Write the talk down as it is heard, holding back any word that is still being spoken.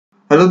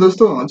Hello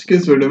दोस्तों, आज के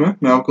इस वीडियो में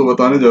मैं आपको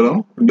बताने जा रहा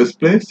हूँ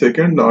डिस्प्ले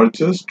सेकंड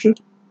लार्जेस्ट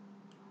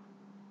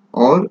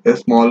और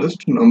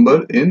स्मॉलेस्ट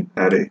नंबर इन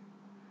एरे।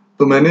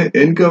 तो मैंने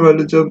n का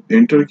वैल्यू जब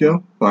एंटर किया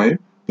 5,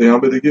 तो यहाँ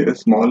पे देखिए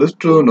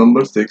स्मॉलेस्ट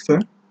नंबर 6 है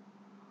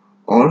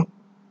और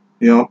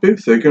यहाँ पे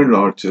सेकंड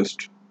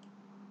लार्जेस्ट।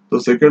 तो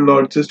सेकंड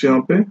लार्जेस्ट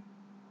यहाँ पे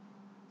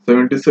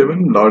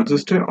 77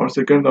 लार्जेस्ट है और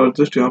सेकंड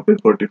लार्जेस्ट यहाँ पे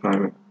 45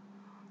 है।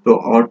 तो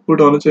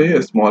आउटपुट आना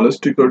चाहिए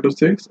स्मॉलेस्ट इक्वल टू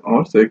 6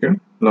 और सेकंड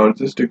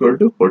लार्जेस्ट इक्वल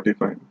टू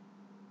 45।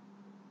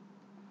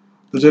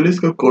 तो चलिए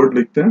इसका कोड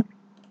लिखते हैं।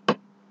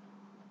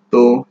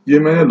 तो ये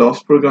मैंने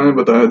लास्ट प्रोग्राम में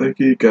बताया था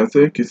कि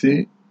कैसे किसी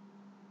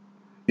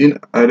इन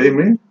एरे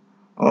में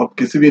आप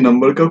किसी भी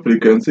नंबर का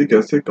फ्रीक्वेंसी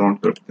कैसे काउंट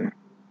करते हैं।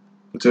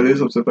 तो चलिए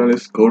सबसे पहले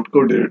इस कोड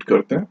को डिलीट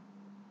करते हैं।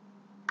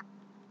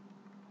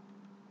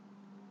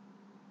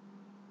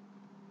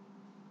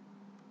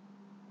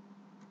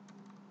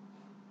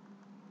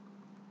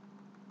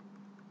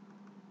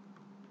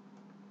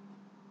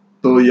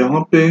 तो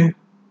यहाँ पे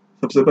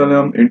सबसे पहले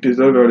हम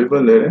इंटीजर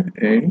वेरिएबल ले रहे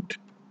हैं इंट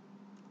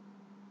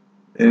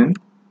n,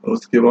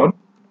 उसके बाद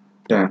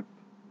 10।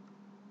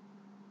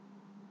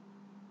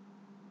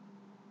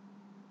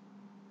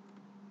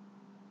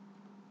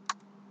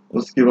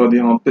 उसके बाद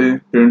यहाँ पे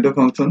प्रिंटफ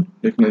फंक्शन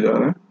लिखने जा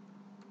रहे हैं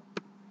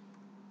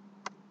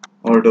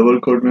और डबल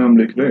कोड में हम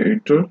लिख रहे हैं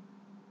इंटर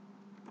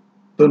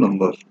द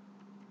नंबर।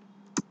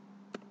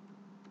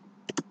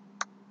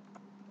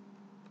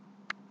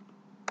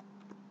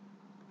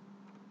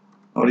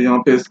 और यहाँ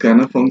पे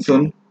स्कैनर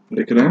फंक्शन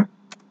लिख रहे हैं,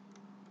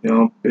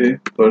 यहाँ पे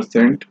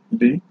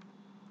 %d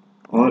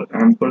और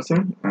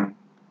 %n।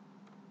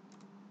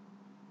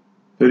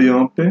 फिर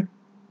यहाँ पे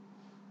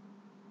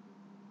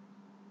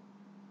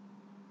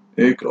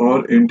एक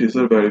और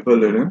इंटीजर वेरिएबल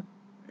ले रहे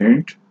हैं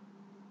इंट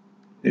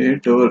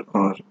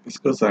a_r,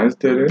 इसका साइज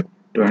दे रहे हैं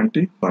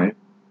 25।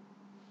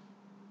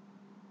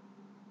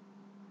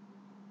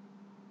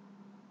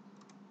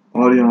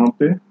 और यहाँ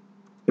पे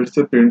फिर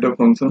से प्रिंटफ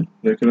फंक्शन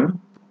लिख रहे हैं,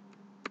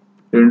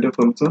 printf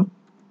function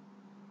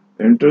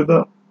enter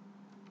the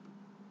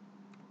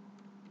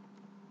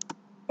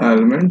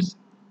elements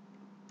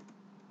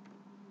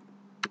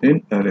in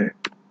अरे।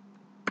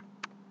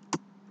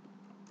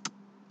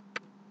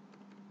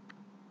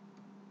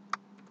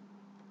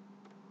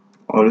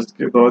 और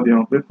इसके बाद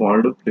यहाँ पे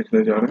फॉर लूप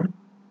लिखने जा रहे हैं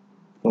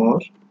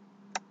और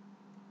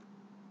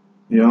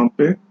यहाँ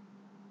पे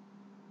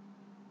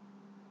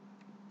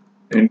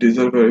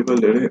इंटीजर वेरिएबल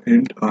ले रहे हैं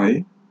इंट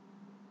i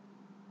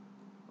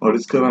और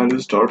इसका वैल्यू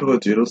स्टार्ट होगा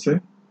 0 से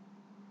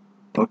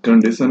और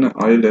कंडीशन है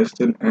i लेस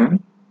देन n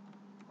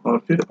और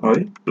फिर i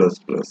प्लस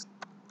प्लस।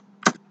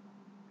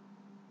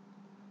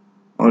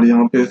 और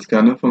यहाँ पे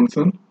स्कैनर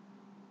फंक्शन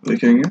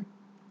लिखेंगे,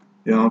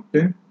 यहाँ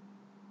पे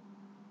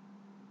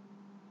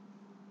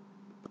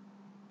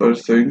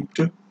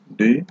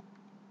 %d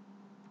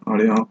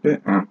और यहाँ पे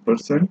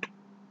एम्परसेंट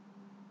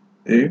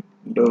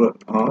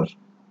a_r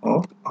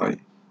ऑफ i।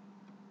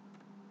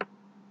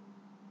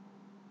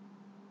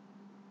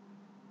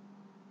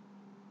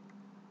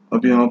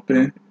 अब यहाँ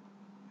पे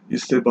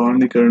इससे बाहर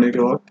निकलने के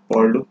बाद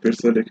फॉर लूप फिर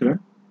से लिख रहे हैं,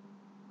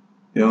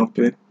 यहाँ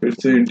पे फिर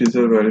से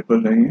इंटीजर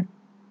वेरिएबल लेंगे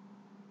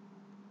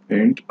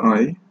int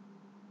i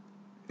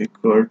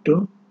equal to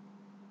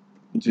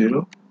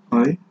 0,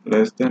 i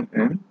less than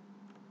n,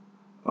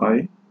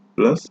 i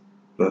plus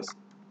plus.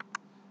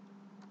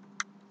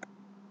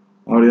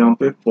 और यहाँ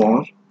पे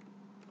for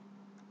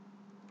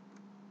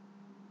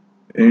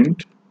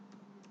int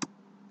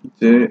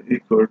j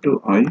equal to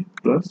i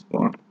plus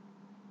 1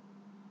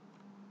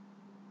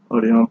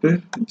 और यहाँ पे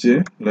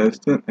j लेस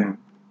देन n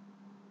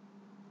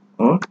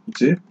और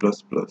j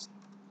प्लस प्लस।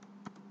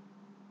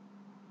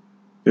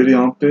 फिर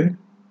यहाँ पे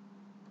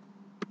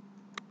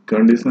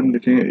कंडीशन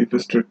लिखेंगे इफ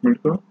स्टेटमेंट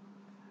का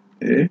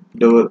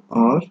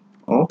a_r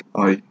of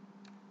i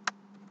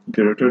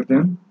greater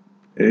than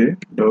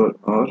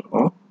a_r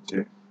of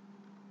j।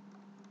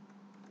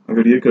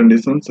 अगर ये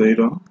कंडीशन सही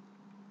रहा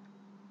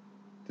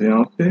तो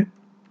यहाँ पे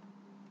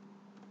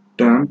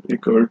temp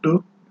equal to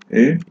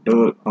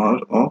a_r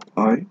of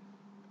i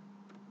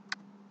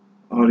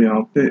और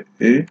यहाँ पे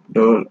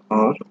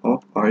a_r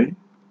of i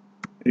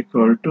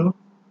equal to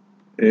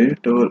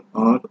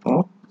a_r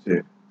of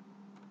j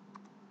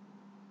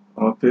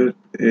और फिर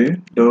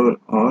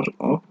a_r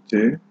of j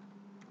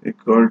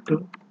equal to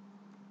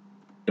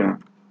temp।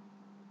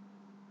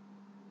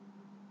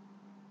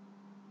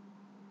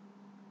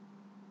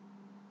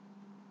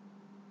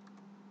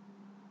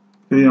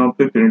 फिर यहाँ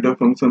पे प्रिंटफ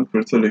फंक्शन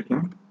फिर से लिख रहे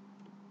हैं,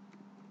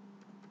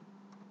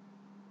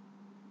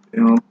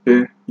 यहाँ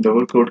पे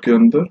डबल कोड के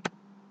अंदर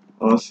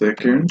और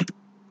सेकेंड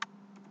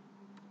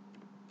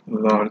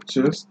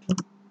लार्जेस्ट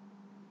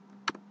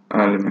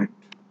एलिमेंट।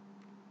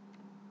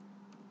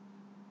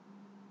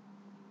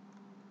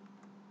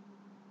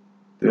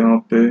 तो यहाँ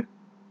पे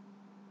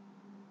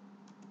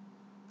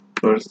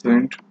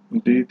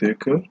 %d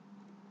देकर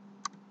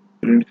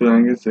प्रिंट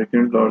कराएंगे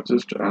सेकेंड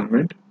लार्जेस्ट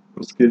एलिमेंट,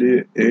 उसके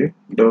लिए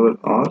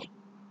a_r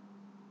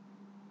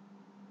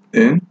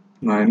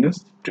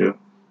n-2।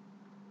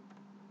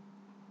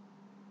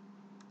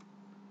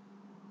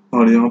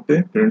 और यहाँ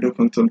पे प्रिंटफ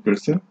फंक्शन फिर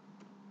से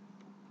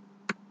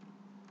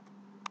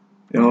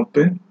यहाँ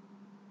पे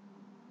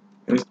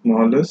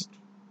स्मॉलेस्ट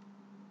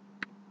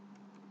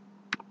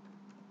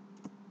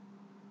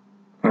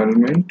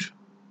एलिमेंट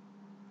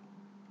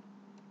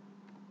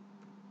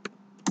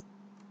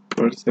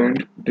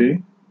 %d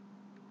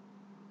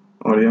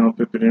और यहाँ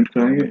पे प्रिंट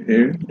कराएंगे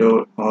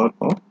A_R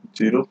ऑफ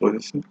 0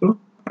 पोजीशन को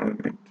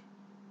एलिमेंट।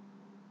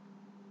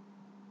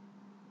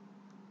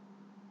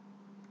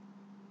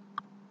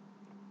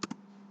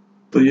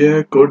 तो ये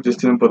है कोड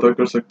जिससे हम पता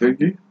कर सकते हैं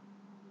कि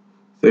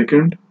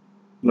सेकंड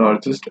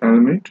लार्जेस्ट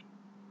एलिमेंट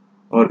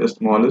और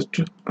स्मॉलेस्ट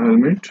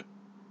एलिमेंट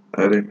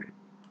एरे में।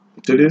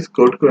 तो चलिए इस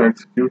कोड को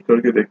एग्जीक्यूट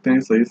करके देखते हैं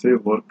सही से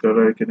वर्क कर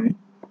रहा है कि नहीं।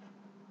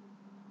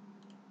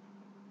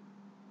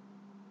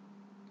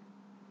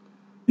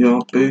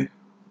 यहाँ पे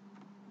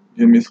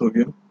ये मिस हो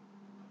गया।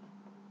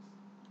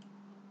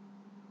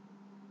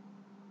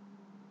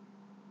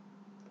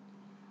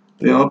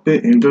 तो यहाँ पे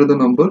इंटर द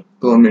नंबर,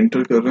 तो हम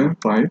इंटर कर रहे हैं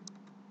 5।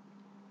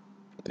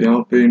 तो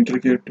यहाँ पे इंटर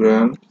किया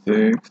 12,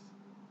 6,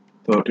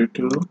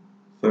 32,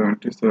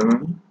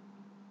 77,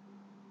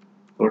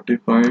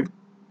 45।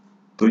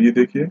 तो ये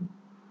देखिए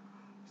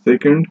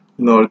second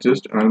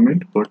largest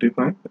element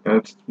 45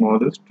 eight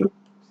smallest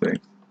 6।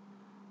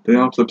 तो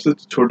यहाँ सबसे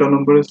छोटा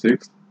नंबर है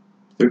 6,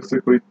 6 से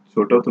कोई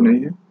छोटा तो नहीं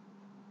है,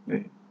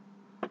 नहीं।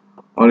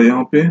 और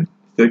यहाँ पे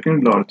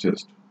सेकंड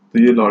लार्जेस्ट, तो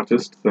ये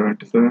लार्जेस्ट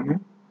 77 है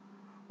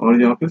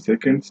और यहाँ पे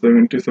सेकंड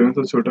 77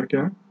 से छोटा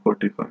क्या है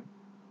 45।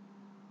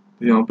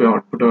 तो यहाँ पे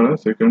आउटपुट आ रहा है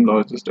सेकंड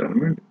लार्जेस्ट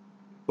एलिमेंट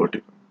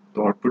 45।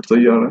 तो आउटपुट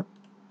सही आ रहा है।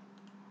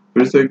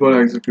 फिर से एक बार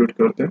एग्जीक्यूट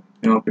करते हैं।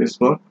 यहाँ पे इस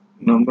बार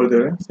नंबर दे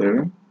रहे हैं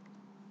 7।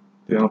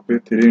 तो यहाँ पे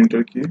 3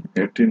 इंटर किए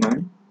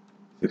 89,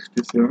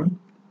 67,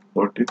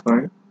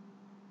 45,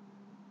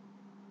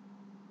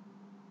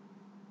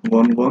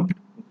 1,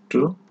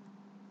 2,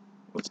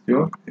 उसके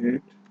बाद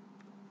 8,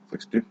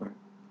 65।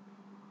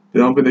 तो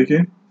यहाँ पे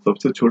देखिए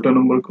सबसे छोटा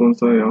नंबर कौन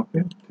सा है, यहाँ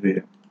पे 3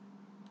 है।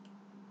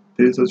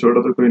 3 से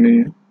छोटा तो कोई नहीं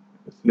है,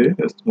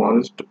 इसलिए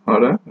स्मॉलेस्ट आ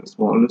रहा है,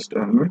 स्मॉलेस्ट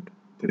एलिमेंट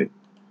 3।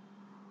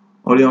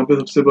 और यहाँ पे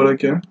सबसे बड़ा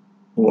क्या है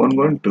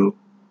 112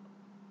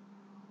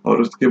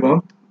 और उसके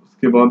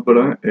बाद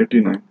बड़ा है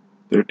 89।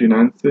 तो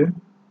 89 से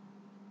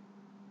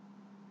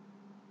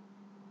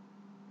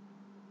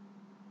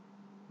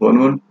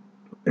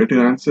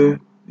 89 से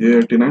ये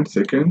 89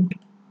 सेकेंड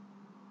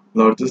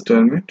लार्जेस्ट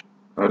एलिमेंट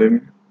अरे में।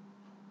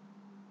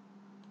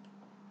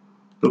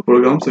 तो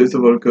प्रोग्राम सही से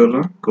वर्क कर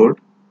रहा है, कोड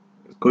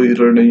कोई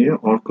एरर नहीं है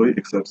और कोई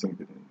एक्सेप्शन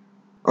भी नहीं है।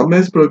 अब मैं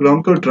इस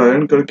प्रोग्राम को ट्राई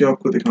रन करके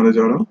आपको दिखाने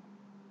जा रहा हूँ।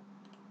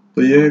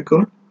 तो ये है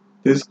कोड।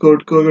 तो इस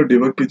कोड को अगर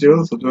डिबग कीजिएगा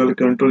तो सबसे पहले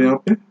कंट्रोल यहाँ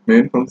पे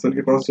मेन फंक्शन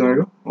के पास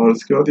जाएगा और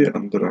उसके बाद ये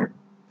अंदर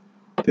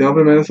आएगा। तो यहाँ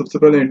पे मैंने सबसे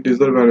पहले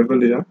इंटीजर वेरिएबल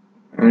लिया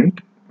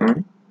एंड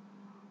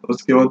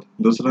उसके बाद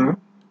दूसरा है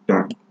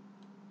टाइम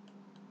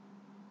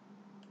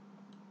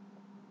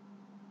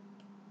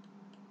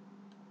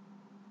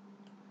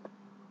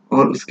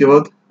और उसके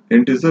बाद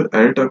इंटीजर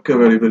एरे टाइप का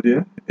वेरिएबल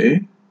दिया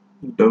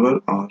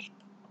ARR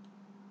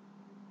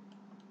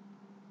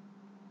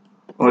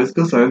और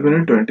इसका साइज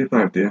मैंने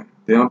 25 दिया है।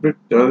 तो यहाँ पे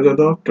ज़्यादा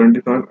ज़्यादा आप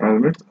 25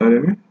 एलिमेंट्स एरे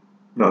में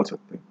डाल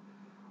सकते हैं।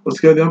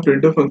 उसके बाद यहाँ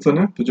प्रिंटफ फंक्शन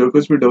है, तो जो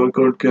कुछ भी डबल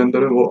कोड के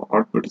अंदर है वो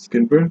आउटपुट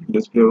स्क्रीन पे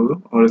डिस्प्ले होगा।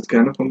 और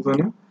स्कैनर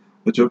फंक्शन है,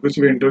 तो जो कुछ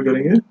भी एंटर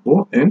करेंगे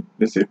वो n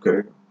रिसीव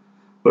करेगा।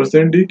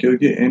 %d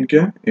क्योंकि n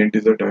क्या है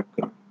इंटीजर टाइप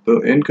का, तो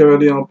n का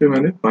वैल्यू यहाँ पे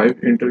मैंने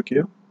 5 एंटर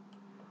किया।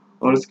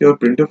 और इसके बाद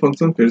प्रिंटफ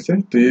फंक्शन फिर से,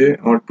 तो ये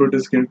आउटपुट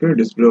स्क्रीन पे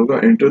डिस्प्ले होगा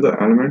enter the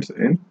elements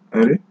in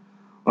array.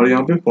 और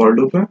यहाँ पे फॉर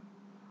लूप है,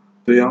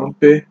 तो यहाँ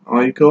पे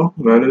i का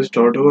वैल्यू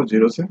स्टार्ट होगा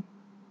 0 से,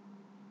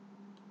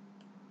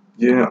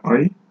 ये है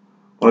i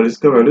और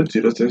इसका वैल्यू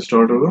 0 से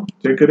स्टार्ट होगा।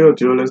 चेक करेगा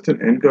 0 लेस देन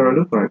n का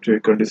वैल्यू 5, तो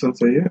कंडीशन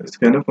सही है।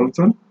 स्कैनर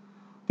फंक्शन,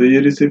 तो ये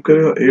रिसीव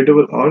करेगा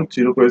ARR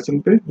 0 पोजीशन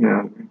पे नया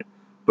एलिमेंट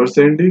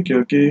 %d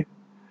क्योंकि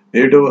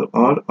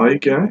ARR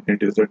क्या है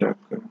इंटीजर टाइप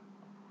का है।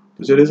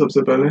 तो चलिए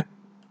सबसे पहले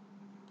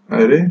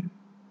अरे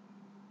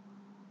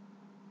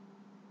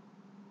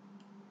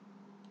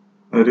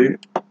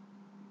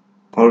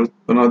और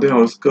बना दें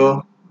और उसका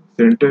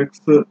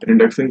सिंटेक्स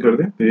इंडेक्सिंग कर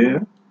दें। तो ये है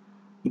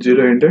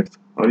 0 इंडेक्स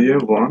और ये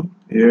 1,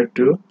 ये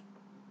 2,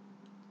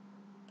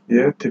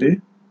 ये 3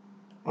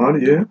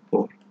 और ये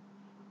 4।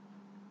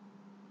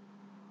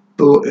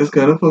 तो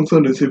स्कैनर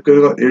फंक्शन रिसीव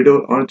करेगा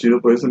ARR 0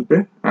 पोजीशन पे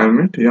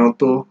एलिमेंट। यहाँ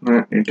तो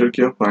मैं इंटर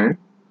किया 5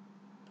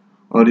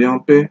 और यहाँ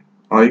पे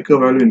i का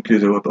वैल्यू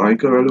इंक्रीज होगा, तो i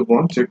का वैल्यू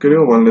 1 चेक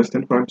करेगा 1 लेस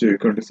देन 5, जो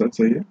कंडीशन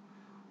सही है।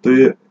 तो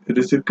ये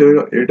रिसीव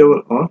करेगा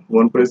ARR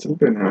 1 पोजीशन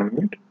पे नया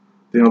एलिमेंट।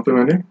 तो यहाँ पे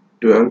मैंने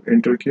 12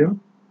 इंटर किया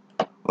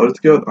और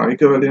उसके बाद i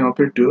का वैल्यू यहाँ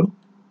पे 2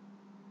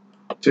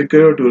 चेक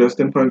करेगा 2 लेस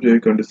देन 5, जो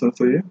कंडीशन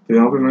सही है। तो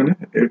यहाँ पे मैंने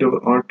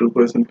ARR 2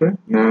 पोजीशन पे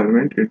नया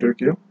एलिमेंट इंटर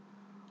किया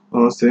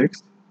और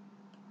 6।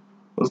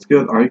 उसके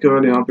बाद i का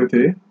वैल्यू यहाँ पे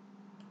 3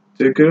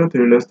 चेक करेगा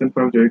 3 लेस देन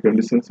 5, जो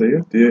कंडीशन सही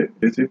है। तो ये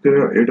रिसीव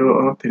करेगा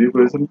ARR 3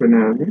 पोजीशन पे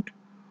नया एलिमेंट।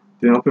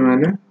 तो यहाँ पे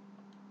मैंने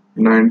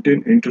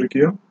 19 इंटर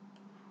किया।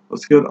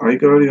 उसके बाद i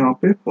का वैल्यू यहाँ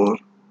पे 4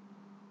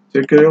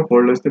 चेक करेगा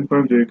 4 लेस देन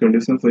 5, जो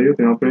कंडीशन सही है।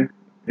 तो यहाँ पे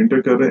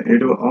इंटर कर रहे हैं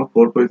 8 ओवर आर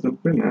 4 पोजिशन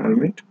पे नया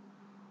एलिमेंट,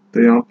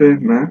 तो यहाँ पे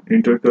मैं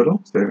इंटर कर रहा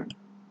हूँ 7।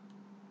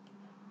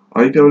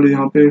 आई का वैल्यू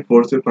यहाँ पे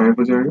 4 से 5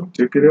 हो जाएगा,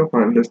 चेक करिएगा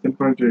 5 लेस देन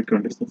 5 जो एक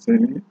कंडीशन सही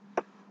नहीं है।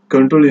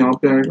 कंट्रोल यहाँ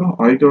पे आएगा,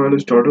 आई का वैल्यू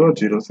स्टार्ट होगा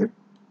 0 से,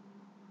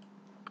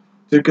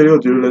 चेक करिएगा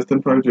 0 लेस देन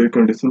 5 जो एक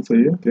कंडीशन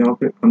सही है, तो यहाँ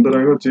पे अंदर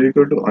आएगा j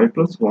equal to I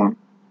plus 1,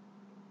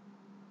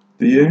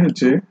 तो ये है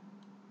j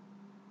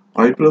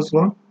आई प्लस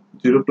 1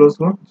 0 प्लस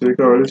 1, j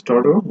का वैल्यू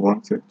स्टार्ट होगा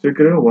 1 से, चेक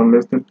करिएगा 1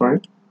 लेस देन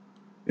 5,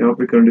 यहाँ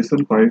पे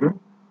कंडीशन 5 है,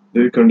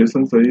 जो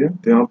कंडीशन सही है,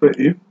 तो यहाँ पे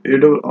if A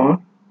double on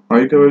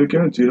I का वैल्यू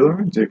क्या है 0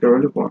 है, j का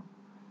वैल्यू 1,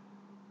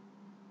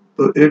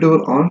 तो 8 over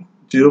on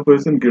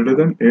 0% greater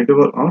than 8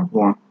 over on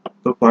 1,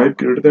 तो 5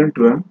 ग्रेटर देन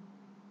 12,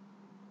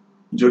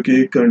 जो कि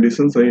एक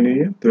कंडीशन सही नहीं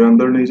है, तो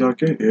अंदर नहीं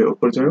जाके ये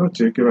ऊपर जाएगा,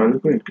 j के वैल्यू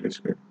को इंक्रीज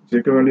करेगा,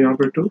 j का वैल्यू यहाँ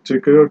पे 2,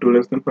 चेक करेगा 2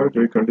 लेस देन 5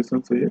 जो एक कंडीशन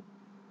सही है,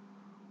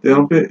 तो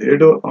यहाँ पे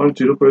 8 over on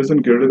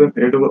 0% greater than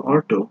 8 over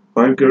on 2,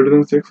 5 greater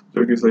than 6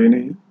 जो कि सही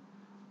नहीं है,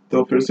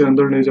 तो फिर से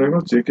अंदर नहीं जाएगा,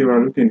 j के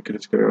वैल्यू को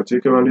इंक्रीज करेगा, j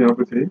का वैल्यू यहाँ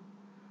पे 3,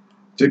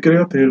 चेक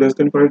करेगा 3 लेस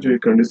देन 5 जो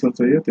एक कंडीशन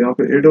सही है, तो यहाँ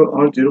पे 8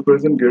 over on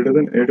 0% greater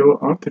than 8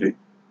 over on 3,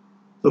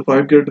 तो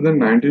 5 ग्रेटर देन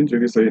 19 जो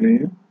कि सही नहीं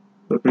है,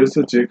 तो फिर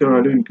से j का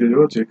वैल्यू इंक्रीज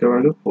होगा, j का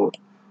वैल्यू 4,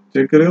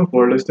 चेक करेगा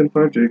 4 लेस देन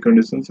 5 जो कि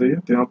कंडीशन सही है,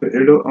 तो यहाँ पे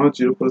 8 और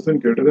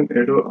 0% ग्रेटर देन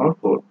 8 और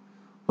 4,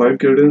 5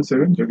 ग्रेटर देन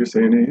 7 जो कि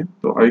सही नहीं है,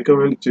 तो i का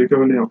वैल्यू j का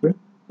वैल्यू यहाँ पे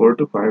 4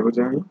 to 5 हो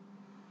जाएगा,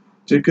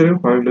 चेक करेगा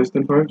 5 लेस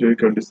देन 5 जो कि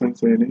कंडीशन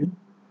सही नहीं है,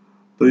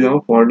 तो यहाँ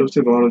फॉर लूप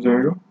से बाहर हो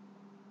जाएगा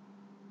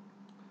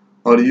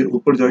और ये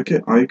ऊपर जाके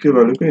i के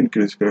वैल्यू को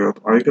इंक्रीज करेगा,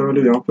 तो i का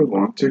वैल्यू यहाँ पे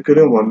 1, चेक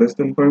करेगा 1 लेस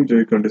देन 5 जो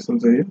कि कंडीशन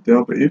सही है, तो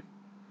यहाँ पे if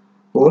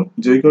for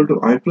j equal to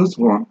i plus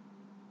 1,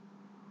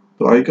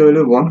 तो i का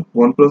वैल्यू 1,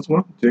 1 प्लस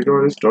 1, j का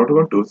वैल्यू स्टार्ट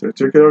होगा 2 से,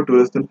 चेक करेगा 2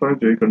 लेस देन 5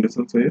 जो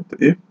कंडीशन सही है, तो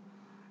if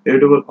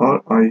 8 over r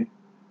i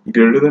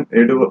greater than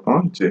 8 over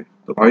r j,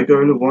 तो i का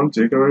वैल्यू 1,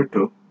 j का वैल्यू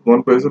 2,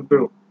 1 पोजीशन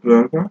पे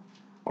 12 है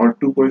और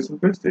 2 पोजीशन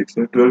पे 6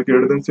 है, 12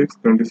 ग्रेटर देन 6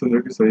 कंडीशन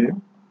जो कि सही है,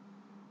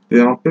 तो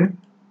यहाँ पे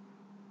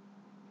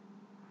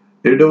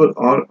 8 ओवर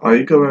r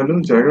i का वैल्यू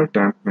जाएगा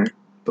टैंक में,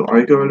 तो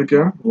i का वैल्यू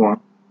क्या है 1,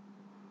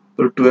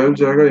 तो 12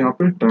 जाएगा यहाँ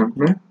पे टैंक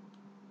में,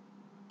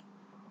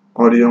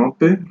 और यहाँ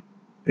पे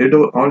 8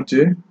 ओवर r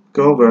j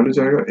का वैल्यू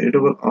जाएगा 8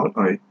 ओवर r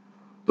i,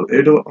 तो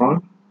 8 ओवर r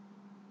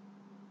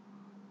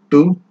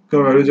 2 का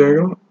वैल्यू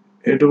जाएगा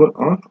 8 ओवर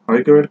r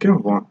i का वैल्यू क्या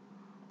 1,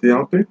 तो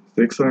यहाँ पे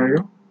 6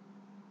 आएगा,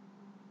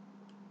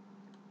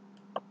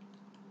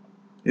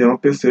 यहाँ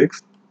पे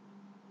 6,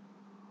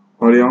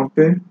 और यहाँ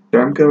पे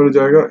टाइम का वैल्यू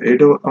जाएगा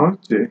 8 ओवर r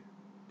j,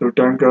 तो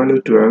टाइम का वैल्यू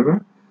 12 है,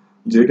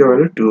 j का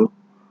वैल्यू 2,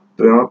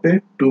 तो यहाँ पे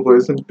 2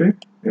 पोजीशन पे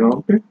यहाँ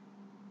पे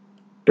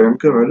टाइम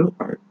का वैल्यू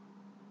आएगा,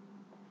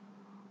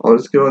 और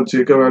इसके बाद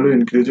j का वैल्यू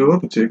इंक्रीज होगा,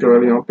 तो j का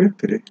वैल्यू यहाँ पे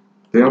 3,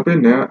 तो यहाँ पे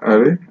नया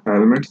एरे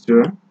एलिमेंट्स जो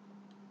है,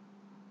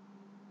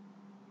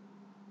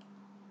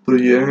 तो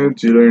ये है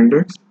 0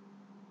 इंडेक्स,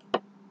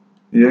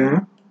 ये है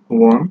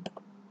 1,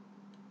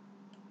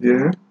 ये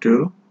है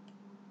 2,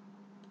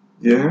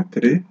 ये है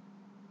 3,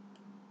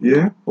 ये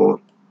है 4,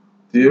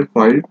 ये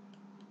 5,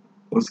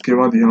 उसके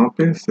बाद यहाँ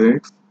पे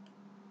 6,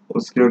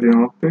 उसके बाद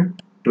यहाँ पे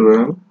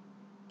 12,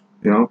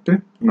 यहाँ पे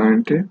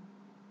 19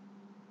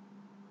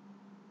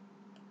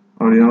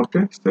 और यहाँ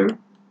पे 7,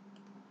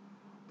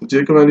 तो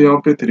j का वैल्यू यहाँ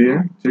पे 3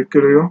 है, चेक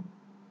करेगा,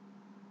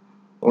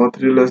 और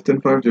 3 लेस देन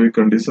 5 जो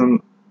कंडीशन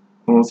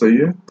सही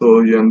है, तो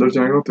ये अंदर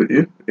जाएगा, तो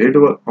if 8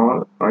 over r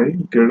i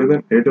greater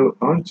than 8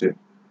 over r j,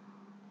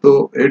 तो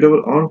 8 ओवर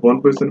r 1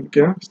 पोजीशन पे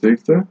क्या है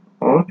 6 है,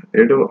 और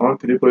 8 ओवर r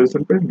 3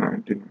 पोजीशन पे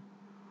 19 है,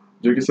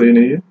 जो कि सही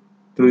नहीं है,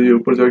 तो ये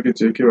ऊपर जाके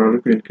j के वैल्यू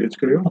को इंक्रीज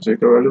करेगा, j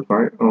का वैल्यू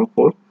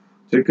 4,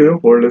 चेक करेगा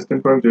 4 लेस देन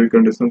 5 जो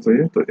कंडीशन सही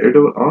है, तो 8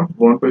 over r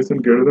 1 position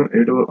greater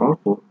than 8 over r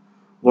 4,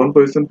 1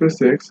 position पे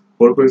 6,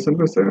 4 पोजीशन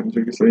पे 7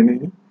 जो कि सही नहीं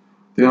है,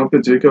 तो यहाँ पे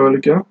j का वैल्यू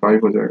क्या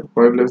 5 हो जाएगा,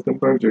 5 लेस देन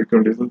 5 जो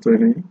कंडीशन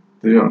सही नहीं है,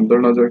 तो ये अंदर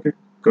ना जाके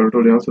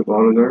कंट्रोल यहाँ से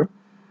बाहर हो जाएगा,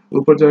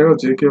 ऊपर जाएगा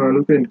j के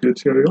वैल्यू पे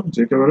इंक्रीज करेगा,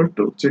 j का वैल्यू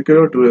 2, चेक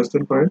करेगा 2 लेस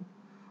देन 5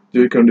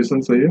 जो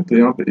कंडीशन सही है, तो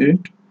यहाँ पे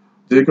int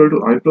j equal to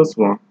i plus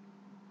 1,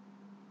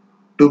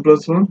 2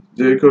 plus 1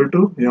 j equal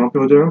to यहाँ पे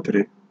हो जाएगा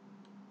 3,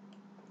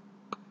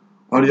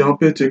 और यहाँ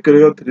पे चेक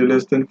करेगा 3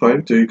 लेस देन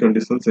 5 जो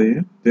कंडीशन सही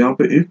है, तो यहाँ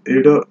पे if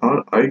 8 over r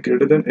i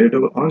greater than 8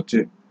 over r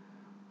j,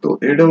 तो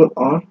 8 ओवर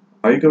r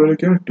i का वैल्यू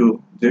क्या है 2,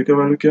 j का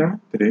वैल्यू क्या है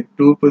 3,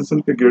 2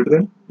 पोजीशन पे ग्रेटर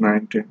देन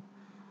 19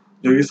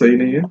 जो कि सही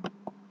नहीं है,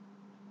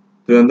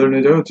 तो अंदर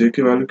नहीं जाएगा, j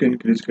के वैल्यू को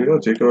इंक्रीज करेगा,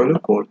 j का वैल्यू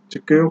 4,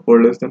 चेक करेगा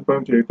 4 लेस देन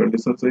 5 जो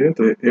कंडीशन सही है,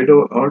 तो 8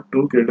 over r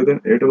 2 greater than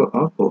 8 over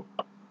r 4,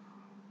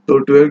 तो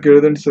 12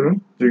 ग्रेटर देन 7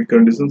 जो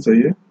कंडीशन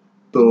सही है,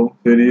 तो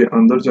फिर ये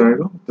अंदर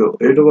जाएगा, तो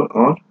 8 ओवर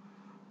r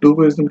 2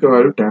 पोजीशन का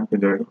वैल्यू टैंक में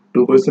जाएगा,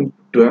 2 पोजीशन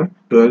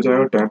 12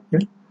 जाएगा टैंक में,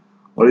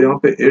 और यहाँ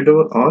पे 8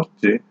 ओवर r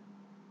j,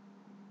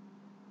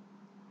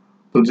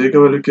 तो j का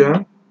वैल्यू क्या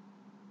है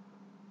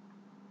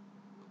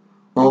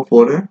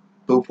 4 है,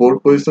 तो 4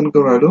 पोजीशन का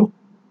वैल्यू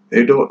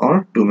 8 ओवर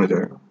r 2 में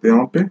जाएगा, तो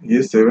यहाँ पे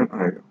ये 7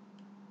 आएगा,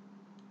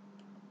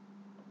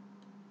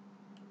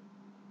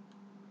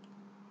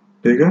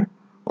 ठीक है,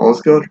 और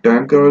उसके बाद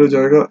टाइम का वैल्यू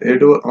जाएगा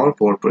 8 ओवर r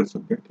 4 पोजीशन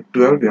पे, तो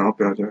 12 यहाँ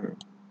पे आ जाएगा,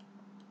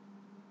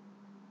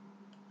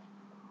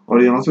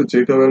 और यहाँ से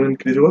j का वैल्यू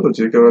इंक्रीज होगा तो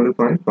j का वैल्यू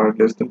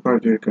 5 लेस देन 5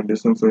 जो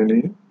कंडीशन सही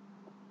नहीं है,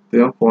 तो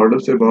यहाँ फॉर लूप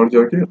से बाहर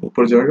जाके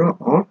ऊपर जाएगा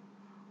और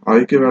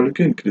i के वैल्यू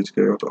की इंक्रीज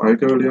करेगा, तो i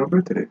का वैल्यू यहाँ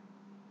पे 3।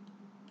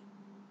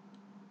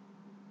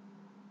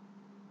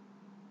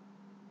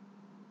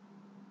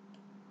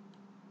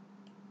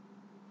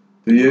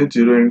 तो ये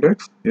 0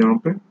 इंडेक्स, यहाँ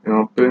पे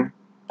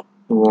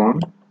 1,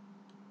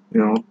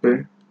 यहाँ पे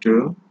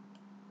 2,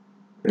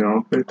 यहाँ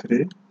पे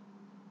 3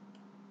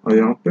 और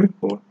यहाँ पे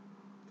 4।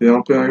 तो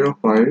यहाँ पे आएगा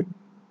 5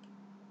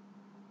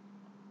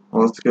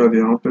 और उसके बाद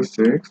यहाँ पे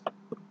 6,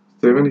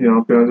 7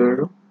 यहाँ पे आ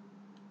जाएगा,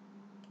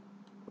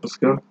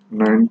 उसके बाद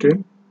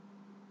 19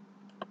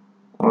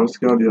 और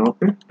उसके बाद यहाँ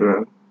पे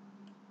 12।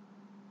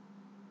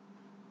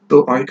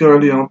 तो i का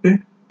वैल्यू यहाँ पे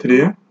 3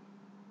 है,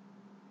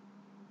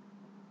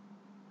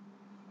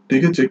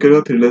 ठीक है। चेक करेगा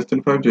 3 लेस देन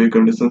 5 जो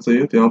कंडीशन सही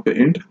है, तो यहाँ पे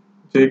int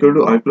j equal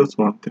to i plus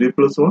 1, 3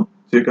 plus 1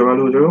 j का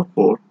वैल्यू हो जाएगा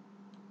 4।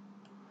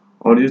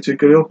 और ये चेक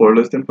करेगा 4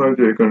 लेस देन 5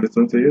 जो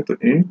कंडीशन सही है, तो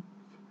int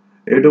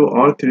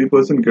a/r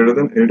 3% greater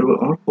than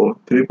a/r 4,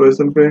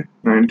 3% पे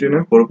 19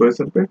 है,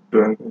 4% पे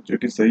 12 है, जो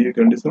कि सही है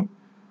कंडीशन।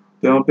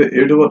 तो यहाँ पे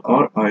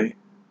a/r i,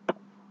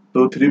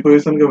 तो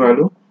 3% का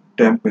वैल्यू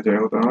टेम्प में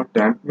जाएगा, तो यहाँ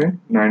टेम्प में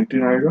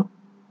 19 आएगा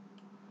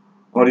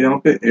और यहाँ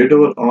पे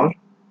a/r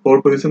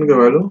 4% का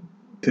वैल्यू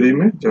 3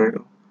 में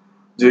जाएगा,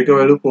 j का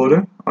वैल्यू 4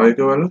 है, i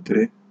का वैल्यू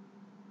 3,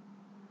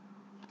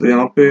 तो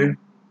यहाँ पे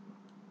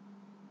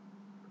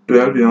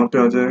 12 यहाँ पे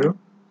आ जाएगा।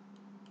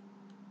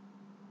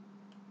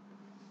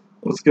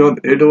 उसके बाद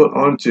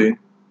a/r j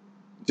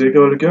का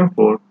वैल्यू क्या है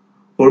 4,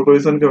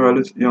 4% का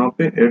वैल्यू यहाँ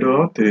पे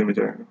a/r 3 में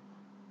जाएगा।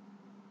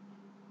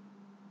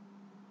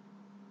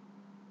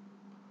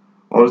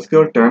 और उसके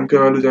बाद टाइम का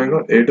वैल्यू जाएगा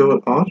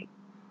a/r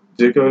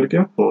j का वैल्यू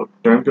क्या 4,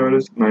 टाइम का वैल्यू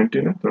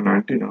 19 है, तो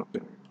 19 यहाँ पे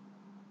आएगा।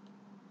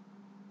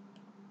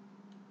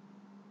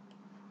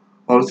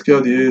 और उसके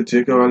बाद ये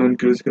j का वैल्यू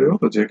इंक्रीज करेगा,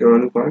 तो j का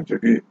वैल्यू 5 जो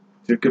कि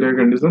चेक करेगा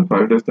कंडीशन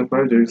 5 लेस देन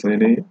 5 जो कि सही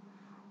नहीं है,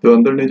 तो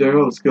अंदर नहीं जाएगा।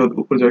 उसके बाद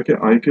ऊपर जाके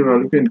i के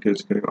वैल्यू को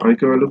इंक्रीज करेगा, i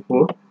का वैल्यू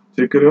 4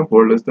 चेक करेगा,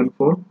 4 लेस देन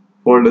 4,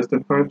 4 लेस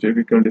देन 5 जो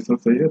कि कंडीशन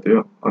सही है, तो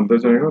अंदर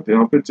जाएगा। तो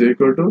यहाँ पे j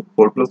equal to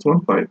 4 plus 1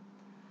 5,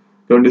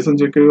 condition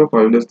check करेगा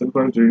 5 लेस देन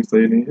 5 जो कि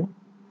सही नहीं है,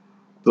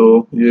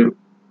 तो ये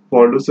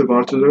फॉर लूप से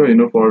बाहर चल जाएगा,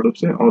 इनर फॉर लूप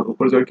से, और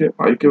ऊपर जाके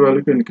i के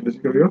वैल्यू को इंक्रीज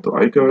करेगा, तो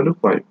i का वैल्यू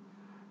 5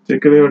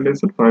 चेक करेगा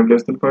कंडीशन 5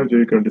 लेस देन 5 जो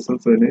कि कंडीशन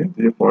सही नहीं है,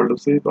 तो ये फॉर लूप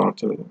से ही बाहर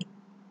चला जाएगा।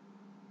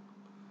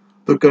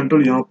 तो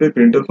कंट्रोल यहाँ पे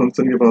प्रिंटर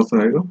फंक्शन के पास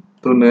आएगा,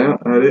 तो नया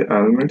एरे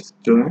एलिमेंट्स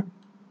जो है,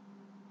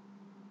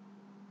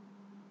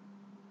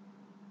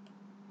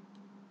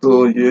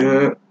 तो ये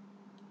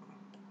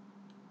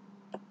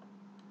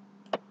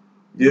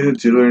है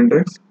 0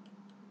 इंडेक्स,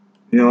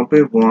 यहाँ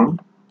पे 1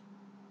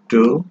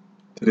 2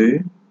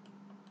 3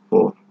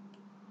 4,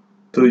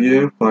 तो ये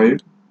है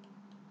 5,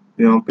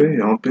 यहाँ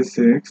पे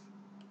 6,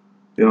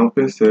 यहाँ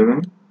पे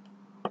 7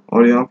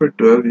 और यहाँ पे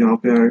 12 यहाँ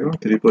पे आएगा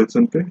 3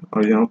 पोजीशन पे,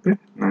 और यहाँ पे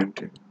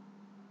 19।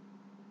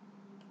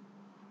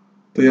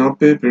 तो यहाँ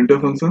पे printer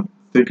function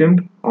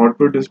second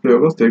output display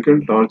होगा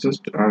सेकंड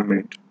लार्जेस्ट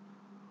एलिमेंट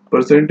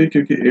परसेंट,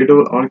 क्योंकि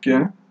a/r क्या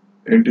है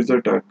इंटीजर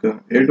टाइप का,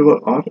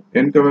 a/r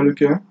n का वैल्यू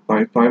क्या है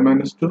 5, 5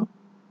 माइनस 2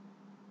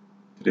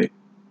 3,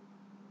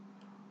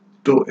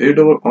 तो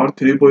a/r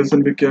 3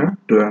 पोजीशन पे क्या है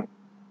 12,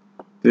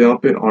 तो यहाँ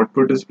पे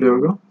आउटपुट डिस्प्ले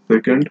होगा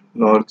सेकंड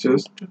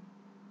लार्जेस्ट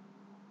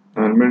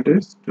एलिमेंट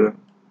इज 12,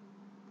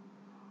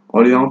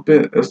 और यहाँ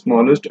पे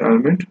स्मॉलेस्ट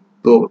एलिमेंट,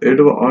 तो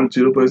a/r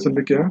 0 पोजीशन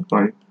पे क्या है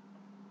 5,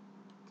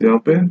 तो यहाँ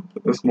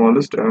पे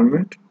स्मॉलेस्ट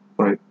एलिमेंट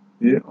 5,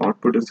 ये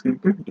आउटपुट स्क्रीन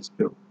पे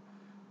डिस्प्ले होगा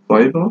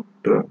 5 और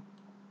 12।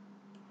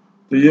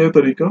 तो ये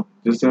तरीका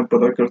जिससे हम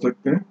पता कर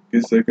सकते हैं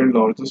कि सेकंड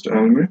लार्जेस्ट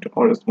एलिमेंट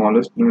और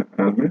स्मॉलेस्ट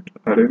एलिमेंट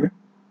एरे में।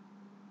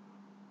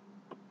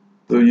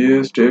 तो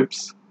ये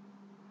स्टेप्स,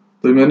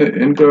 तो मैंने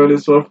n का वैल्यू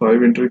इस बार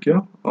 5 इंटर किया,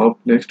 आप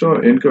नेक्स्ट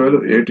और n का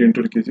वैल्यू 8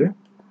 इंटर कीजिए।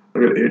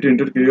 अगर 8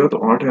 इंटर किया तो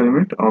 8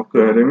 एलिमेंट आपको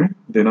एरे में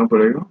देना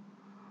पड़ेगा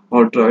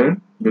और ट्रायल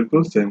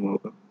बिल्कुल सेम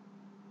होगा।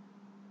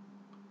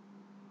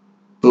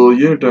 तो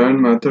ये ट्रायल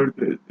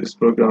मेथड इस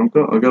प्रोग्राम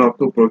का। अगर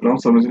आपको प्रोग्राम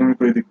समझने में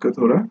कोई दिक्कत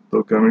हो रहा है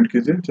तो कमेंट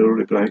कीजिए, जरूर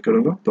रिप्लाई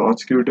करूंगा। तो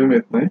आज की वीडियो में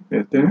इतना ही,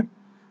 मिलते हैं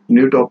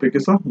न्यू टॉपिक के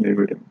साथ नई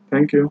वीडियो में।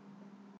 Thank you.